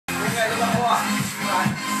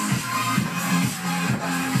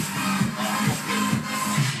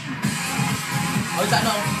that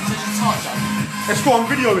not such a torture? Let's go on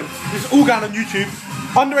videoing. It's all going on YouTube.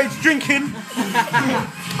 Underage drinking.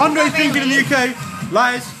 Underage drinking in the UK.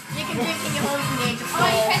 Lies. You can drink in your home from the age of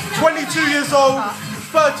 4. 22 years old.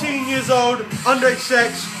 13 years old. Underage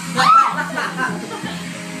sex.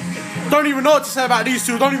 Don't even know what to say about these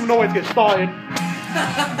two. Don't even know where to get started.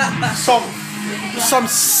 Some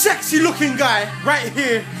sexy looking guy right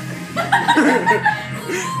here.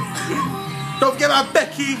 Don't forget about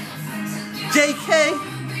Becky, JK,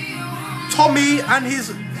 Tommy and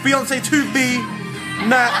his fiance 2B,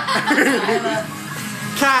 Nat,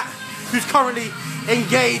 Kat, who's currently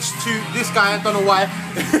engaged to this guy, I don't know why.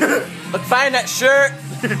 Look, find that shirt.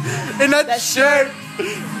 In that shirt.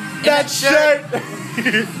 That shirt.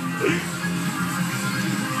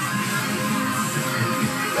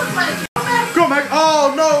 Go on, Mike.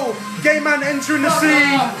 Oh no! Gay man entering the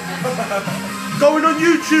scene. Going on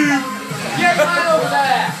YouTube. Get right over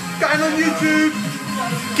there. Going on YouTube.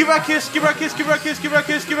 Give her a kiss. Give her a kiss. Give her a kiss. Give her a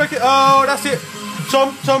kiss. Give her a kiss. Oh, that's it.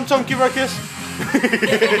 Tom, give her a kiss.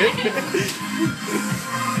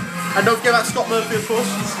 And don't forget about Scott Murphy, of course.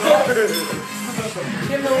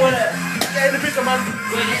 Give him the winner. Get in the picture, man.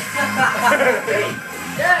 Win it.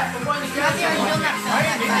 Yeah, I'm going to get it.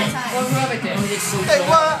 Hey,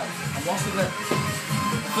 what? And what's with the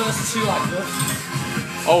first two like this?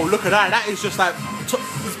 Oh, look at that. That is just like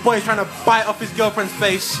this boy's trying to bite off his girlfriend's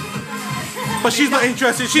face. But she's not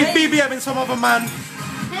interested. She's BBMing some other man.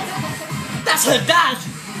 That's her dad.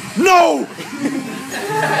 No!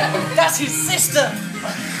 That's his sister.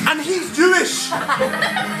 And he's Jewish.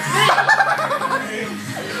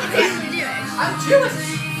 I'm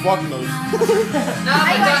Jewish. Fuck knows.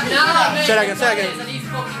 Say that again, say that again. He's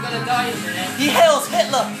fucking gonna die in a minute. He hails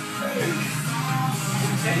Hitler.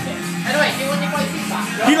 Anyway, do you want your boy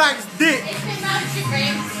feedback? He likes dick. It's been round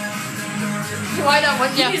supreme. Why not? When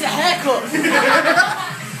you need a haircut.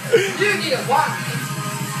 You need a what?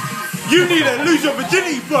 You need to lose your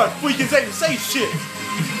virginity first before you can say shit.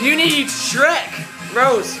 You need Shrek.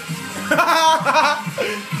 Rose. I'm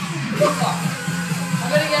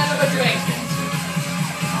gonna get another drink.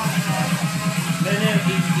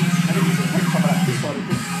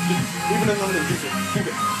 Even another drink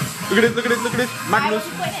it. Look at this. Magnus.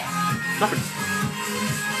 Nothing.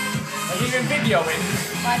 Are you even videoing?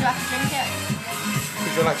 Why do I have to drink it?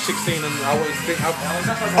 Because you're like 16 and I want to drink alcohol.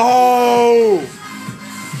 Oh!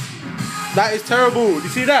 That is terrible. You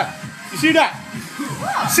see that? You see that?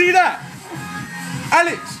 What? See that?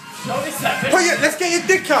 Alex! Wait, yeah, let's get your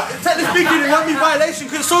dick cut. Technically speaking, it won't be violation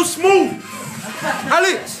because it's so small.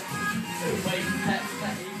 Alex!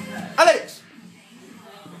 Alex!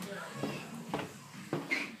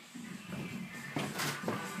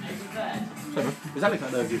 Is Alex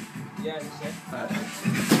out there with you? Yeah, that's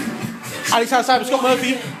it. Alex outside with Scott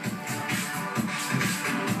Murphy.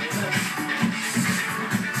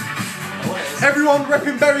 Everyone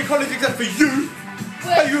repping Berry College except for you.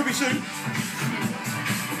 Hey, you'll be soon.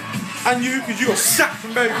 And you, because you got sacked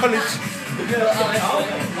from Berry College.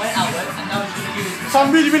 So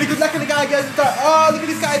I'm really, really good looking at the guy again. It's like, oh, look at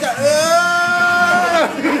this guy. He's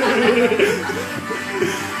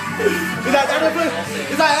like,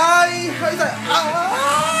 he's like,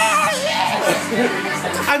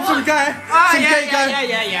 and some gay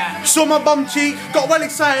guy, saw my bum cheek, got well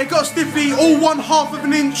excited, got a stiffy, all 1/2 of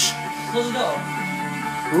an inch. Close the door.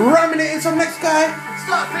 Ramming it in some next guy.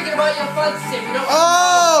 Stop thinking about your fantasy. We don't.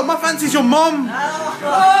 Oh, my fancy's your mum.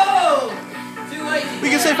 Oh! Too late. We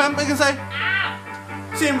can say, fam. We can say.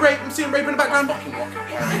 See him rape in the background.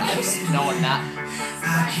 Knowing that.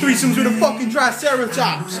 Threesomes with a fucking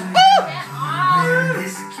triceratops.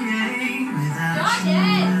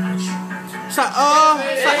 It's like, oh,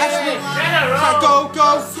 it's like Ashley. It's like, go.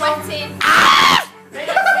 Sweating.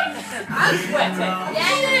 I'm sweating.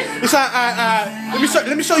 Yeah. It's like,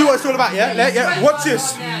 let me show you what it's all about, yeah? Watch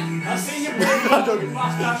this. I've seen you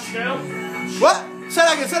What? Say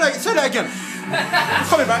that again. It's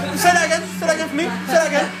coming back. Say that again for me. Say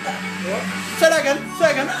that again.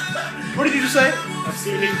 What did you just say? I've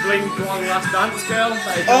seen him blink on Last Dance Girl.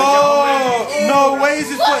 Oh, no way is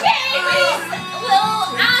this Look point. at him with his little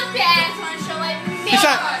armpits on his shoulder. It's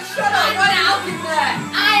like, Shut up, what else in there?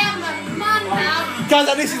 I am a man now. guys,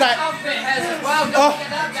 like this is like, Outfit has as well. oh,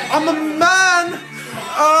 I'm a man.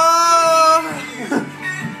 Oh.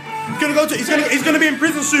 He's gonna be in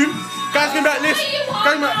prison soon. Guys gonna be like this.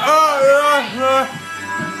 Guys gonna be like,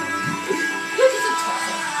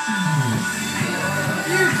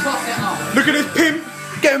 look at this pimp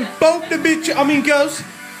getting both the girls,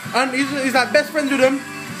 and he's like best friends with them.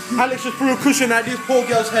 Alex just threw a cushion at this poor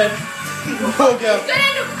girl's head. Poor girl. You're gonna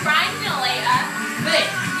end up crying later. Hey,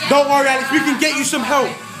 Yeah. Don't worry, Alex. We can get you some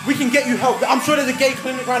help. We can get you help. I'm sure there's a gay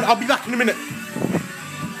clinic around. I'll be back in a minute.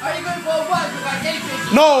 Are you going for a work with that gay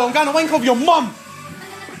clinic? No, I'm going to wank off your mum.